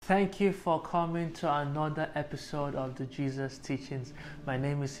Thank you for coming to another episode of the Jesus Teachings. My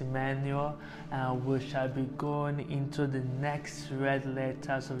name is Emmanuel, and we shall be going into the next red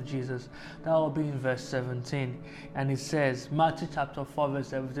letters of Jesus. That will be in verse 17. And it says, Matthew chapter 4 verse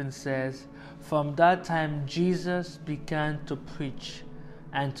 17 says, From that time Jesus began to preach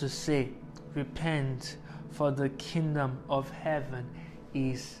and to say, Repent, for the kingdom of heaven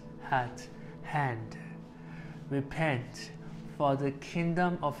is at hand. Repent, for the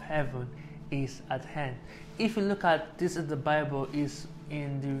kingdom of heaven is at hand. If you look at this in the Bible, is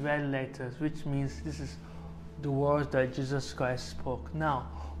in the red letters, which means this is the words that Jesus Christ spoke. Now,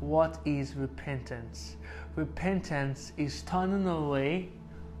 what is repentance? Repentance is turning away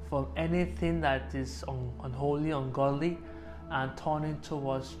from anything that is unholy, ungodly, and turning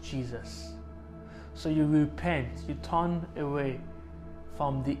towards Jesus. So you repent, you turn away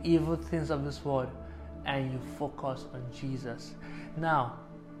from the evil things of this world, and you focus on Jesus. Now,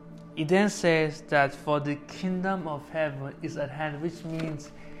 it then says that for the kingdom of heaven is at hand, which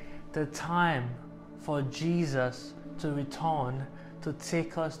means the time for Jesus to return to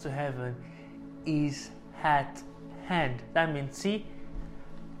take us to heaven is at hand. That means, see,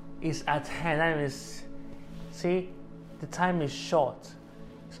 is at hand. That means, see, the time is short.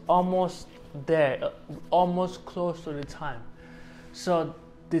 It's almost there, almost close to the time. So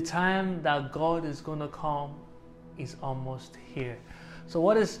the time that God is going to come is almost here. So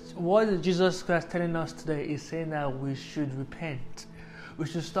what is Jesus Christ telling us today is saying that we should repent. We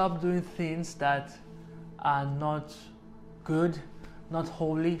should stop doing things that are not good, not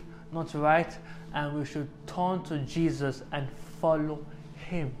holy, not right, and we should turn to Jesus and follow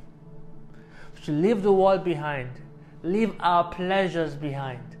Him. We should leave the world behind, leave our pleasures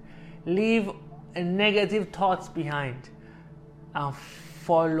behind, leave negative thoughts behind, and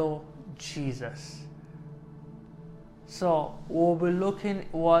follow Jesus. So we'll be looking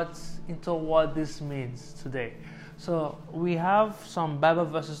into what this means today. So we have some Bible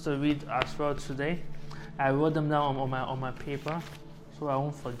verses to read as well today. I wrote them down on my paper so I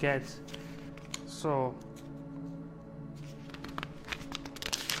won't forget. So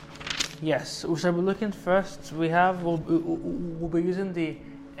yes, we shall be looking first. We'll be using the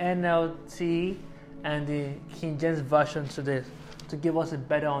NLT and the King James Version today to give us a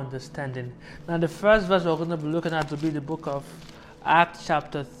better understanding. Now the first verse we're going to be looking at will be the book of Acts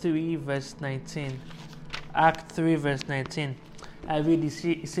chapter 3 verse 19. Act 3 verse 19. I read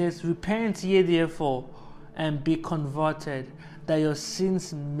it says, Repent ye therefore and be converted, that your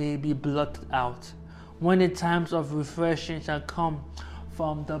sins may be blotted out, when the times of refreshing shall come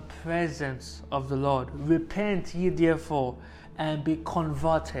from the presence of the Lord. Repent ye therefore and be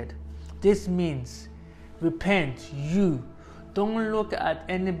converted. This means repent, you. Don't look at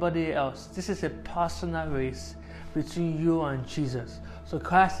anybody else. This is a personal race between you and Jesus. So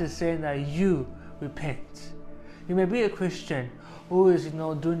Christ is saying that you repent. You may be a Christian who is,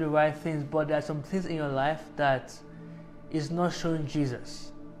 doing the right things, but there are some things in your life that is not showing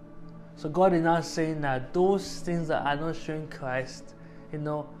Jesus. So God is now saying that those things that are not showing Christ,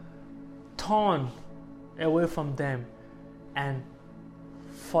 turn away from them and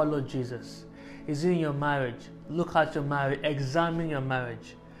follow Jesus. Is it in your marriage? Look at your marriage. Examine your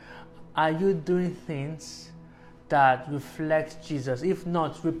marriage. Are you doing things that reflect Jesus? If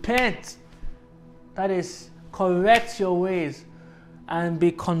not, repent. That is, correct your ways and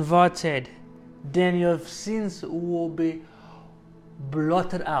be converted. Then your sins will be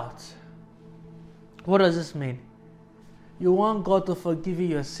blotted out. What does this mean? You want God to forgive you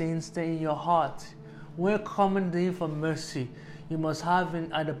your sins, then in your heart, when coming to Him for mercy, you must have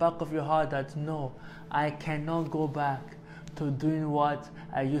at the back of your heart that no, I cannot go back to doing what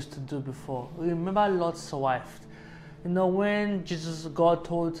I used to do before. Remember Lot's wife. When God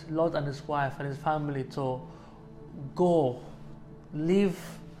told Lot and his wife and his family to go, leave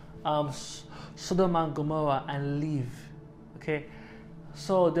Sodom and Gomorrah and leave. Okay?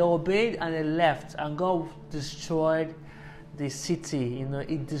 So they obeyed and they left, and God destroyed the city.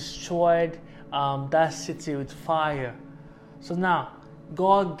 It destroyed that city with fire. So now,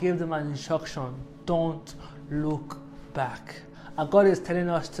 God gave them an instruction, don't look back. And God is telling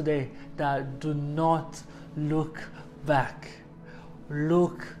us today that do not look back.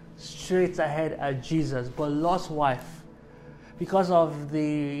 Look straight ahead at Jesus. But Lot's wife, because of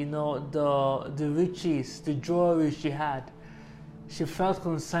the riches, the jewelry she had, she felt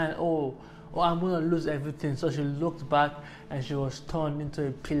concerned, oh, I'm going to lose everything. So she looked back and she was turned into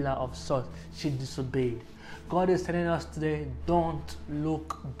a pillar of salt. She disobeyed. God is telling us today, don't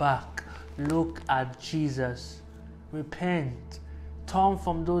look back. Look at Jesus. Repent. Turn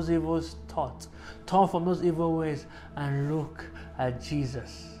from those evil thoughts. Turn from those evil ways and look at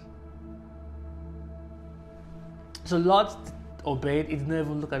Jesus. So Lot obeyed. He didn't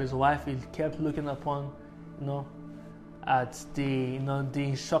even look at his wife. He kept looking upon, at the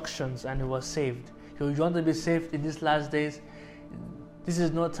instructions, and he was saved. So if you want to be saved in these last days, this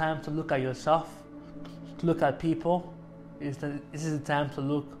is no time to look at yourself, to look at people. This is the time to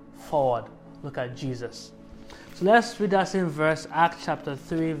look forward, look at Jesus. So let's read that same verse, Acts chapter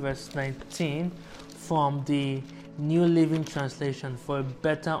 3, verse 19, from the New Living Translation for a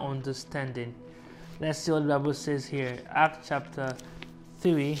better understanding. Let's see what the Bible says here. Acts chapter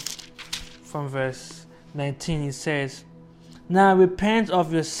 3, from verse 19, it says, "Now repent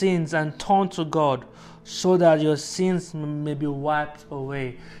of your sins and turn to God, so that your sins may be wiped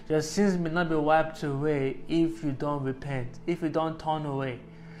away." Your sins may not be wiped away if you don't repent, if you don't turn away.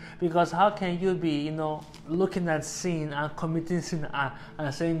 Because how can you be, looking at sin and committing sin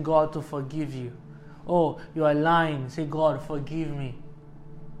and saying God to forgive you? Oh, you are lying. Say, God, forgive me.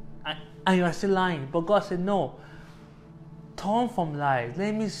 And you are still lying. But God said, no. Turn from lies.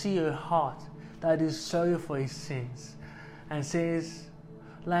 Let me see your heart that is sorry for his sins. And says,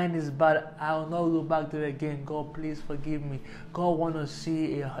 lying is bad. I will not look back there again. God, please forgive me. God wants to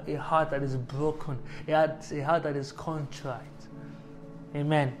see a heart that is broken. A heart that is contrite.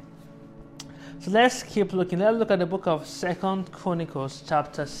 Amen. So let's keep looking. Let's look at the book of 2 Chronicles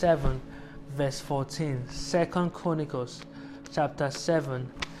chapter 7 verse 14. 2 Chronicles chapter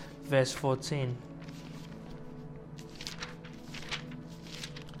 7 verse 14.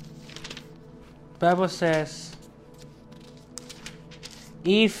 The Bible says,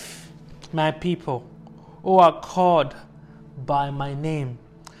 "If my people who are called by my name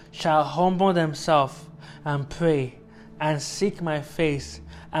shall humble themselves and pray and seek my face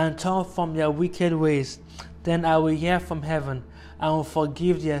and turn from their wicked ways, then I will hear from heaven and will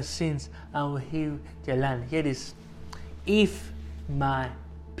forgive their sins and will heal their land." Hear this. If my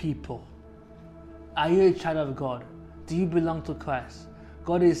people. Are you a child of God? Do you belong to Christ?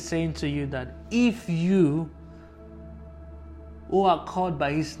 God is saying to you that if you who are called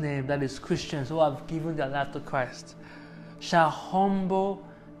by his name, that is Christians who have given their life to Christ, shall humble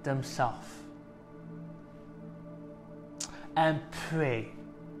themselves and pray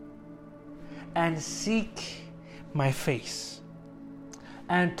and seek my face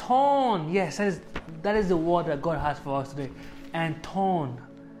and turn. Yes, that is the word that God has for us today. And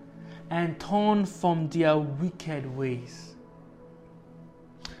turn from their wicked ways.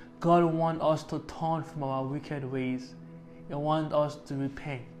 God wants us to turn from our wicked ways. He wants us to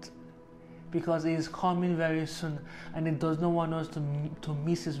repent, because he is coming very soon and he does not want us to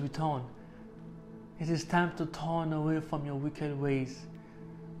miss his return. It is time to turn away from your wicked ways,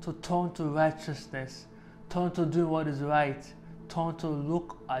 to turn to righteousness, turn to do what is right, turn to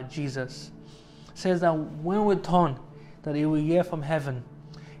look at Jesus. It says that when we turn, that he will hear from heaven,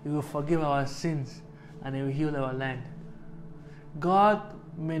 he will forgive our sins, and he will heal our land. God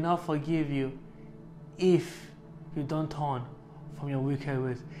may not forgive you if you don't turn from your wicked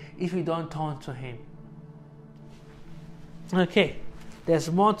ways, if you don't turn to him. Okay,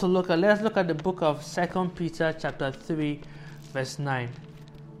 there's more to look at. Let's look at the book of 2 Peter chapter 3 verse 9.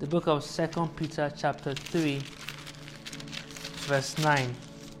 The book of 2 Peter chapter 3 verse 9.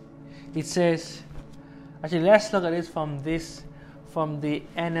 It says, actually let's look at it from the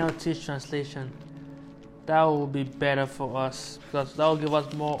NLT translation. That will be better for us, because that will give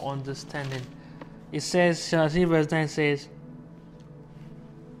us more understanding. It says, verse 9 says,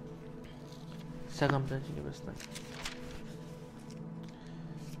 2 Peter verse 9.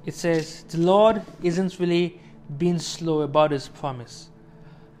 It says, "The Lord isn't really being slow about his promise,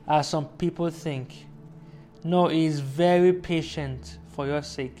 as some people think. No, he is very patient for your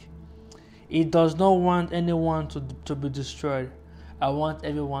sake. He does not want anyone to be destroyed. I want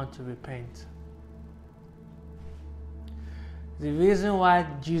everyone to repent." The reason why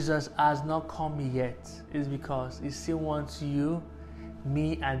Jesus has not come yet is because he still wants you,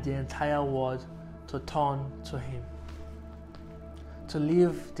 me, and the entire world to turn to him, to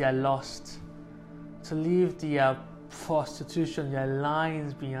leave their lust, to leave their prostitution, their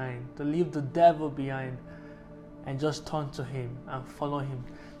lies behind, to leave the devil behind, and just turn to him and follow him.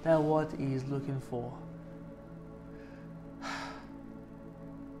 That's what he is looking for.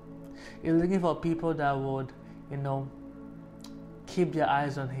 He's looking for people that would, keep their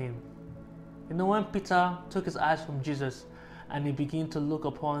eyes on him. When Peter took his eyes from Jesus and he began to look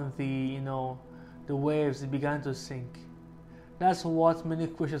upon the waves, he began to sink. That's what many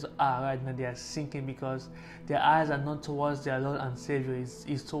Christians are right now. They are sinking because their eyes are not towards their Lord and Savior.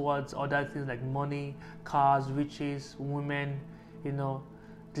 It's towards other things like money, cars, riches, women,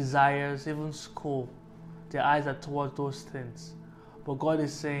 desires, even school. Their eyes are towards those things. But God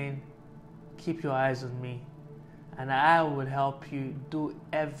is saying, keep your eyes on me and I will help you do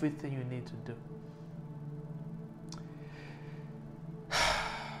everything you need to do.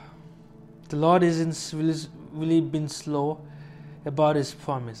 The Lord isn't really been slow about His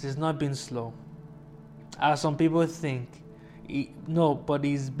promise. He's not been slow, as some people think. No, but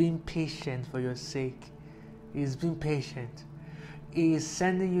He's been patient for your sake. He's been patient. He is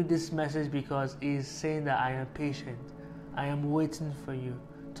sending you this message because He is saying that I am patient. I am waiting for you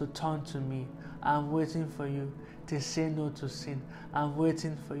to turn to me. I'm waiting for you to say no to sin. I'm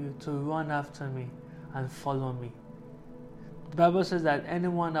waiting for you to run after me and follow me. The Bible says that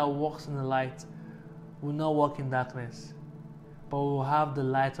anyone that walks in the light will not walk in darkness, but will have the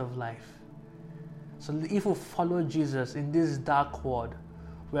light of life. So if we follow Jesus in this dark world,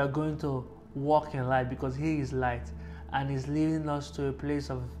 we are going to walk in light because He is light and He's leading us to a place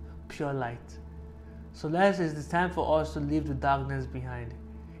of pure light. So it's time for us to leave the darkness behind.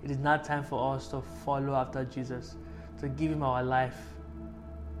 It is not time for us to follow after Jesus, to give Him our life.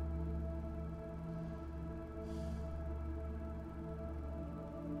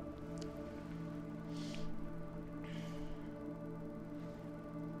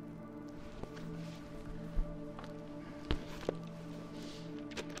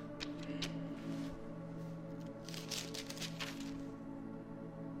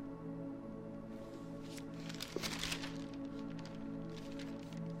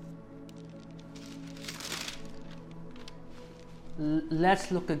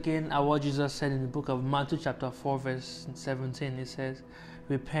 Let's look again at what Jesus said in the book of Matthew chapter 4 verse 17. It says,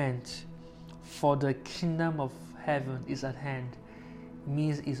 repent, for the kingdom of heaven is at hand. It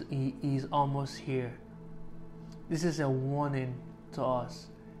means He is almost here. This is a warning to us,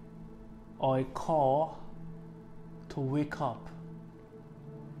 or a call to wake up.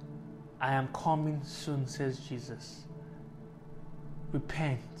 I am coming soon, says Jesus.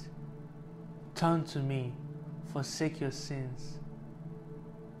 Repent, turn to me, forsake your sins.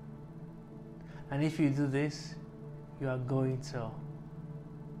 And if you do this, you are going to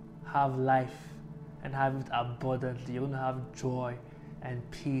have life and have it abundantly. You're going to have joy and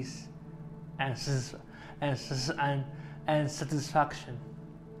peace and satisfaction.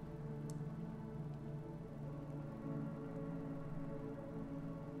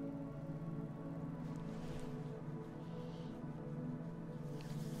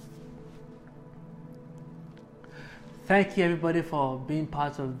 Thank you everybody for being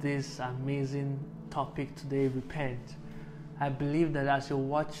part of this amazing topic today, repent. I believe that as you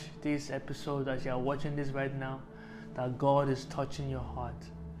watch this episode, as you are watching this right now, that God is touching your heart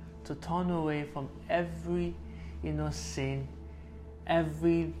to turn away from every sin,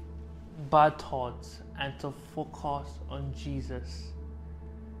 every bad thought, and to focus on Jesus.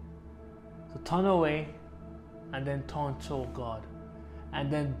 To turn away and then turn to God, and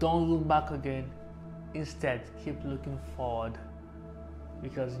then don't look back again. Instead, keep looking forward,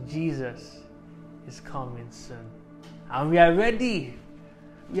 because Jesus is coming soon. And we are ready.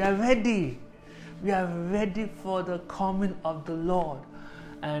 We are ready. We are ready for the coming of the Lord.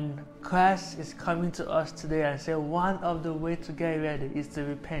 And Christ is coming to us today and say one of the ways to get ready is to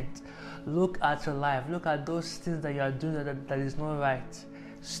repent. Look at your life. Look at those things that you are doing that is not right.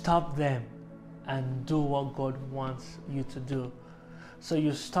 Stop them and do what God wants you to do. So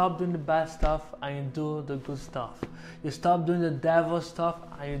you stop doing the bad stuff and you do the good stuff. You stop doing the devil stuff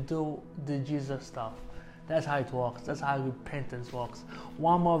and you do the Jesus stuff. That's how it works. That's how repentance works.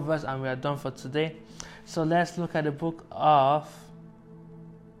 One more verse and we are done for today. So let's look at the book of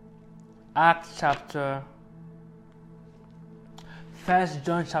Acts chapter 1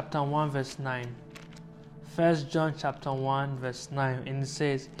 John chapter 1 verse 9. 1 John chapter 1 verse 9. And it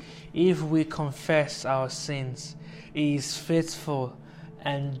says, if we confess our sins, He is faithful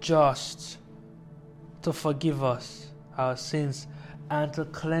and just to forgive us our sins and to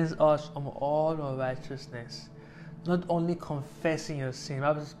cleanse us from all unrighteousness. Not only confessing your sin.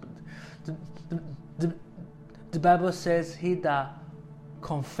 The Bible says, he that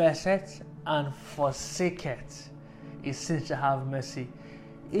confesseth and forsaketh his sin shall have mercy.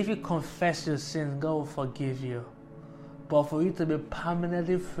 If you confess your sins, God will forgive you. But for you to be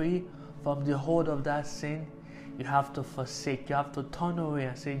permanently free from the hold of that sin, you have to forsake. You have to turn away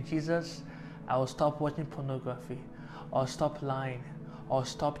and say, Jesus, I will stop watching pornography, or stop lying, or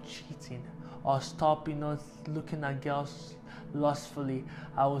stop cheating, or stop, looking at girls lustfully.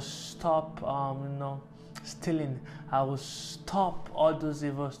 I will stop, stealing. I will stop all those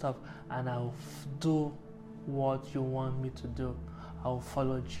evil stuff, and I will do what you want me to do. I will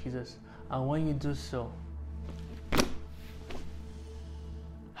follow Jesus. And when you do so,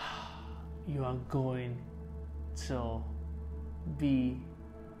 you are going to be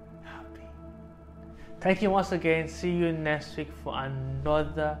happy. Thank you once again. See you next week for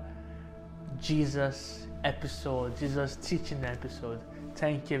another Jesus episode, Jesus teaching episode.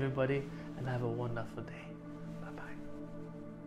 Thank you, everybody, and have a wonderful day.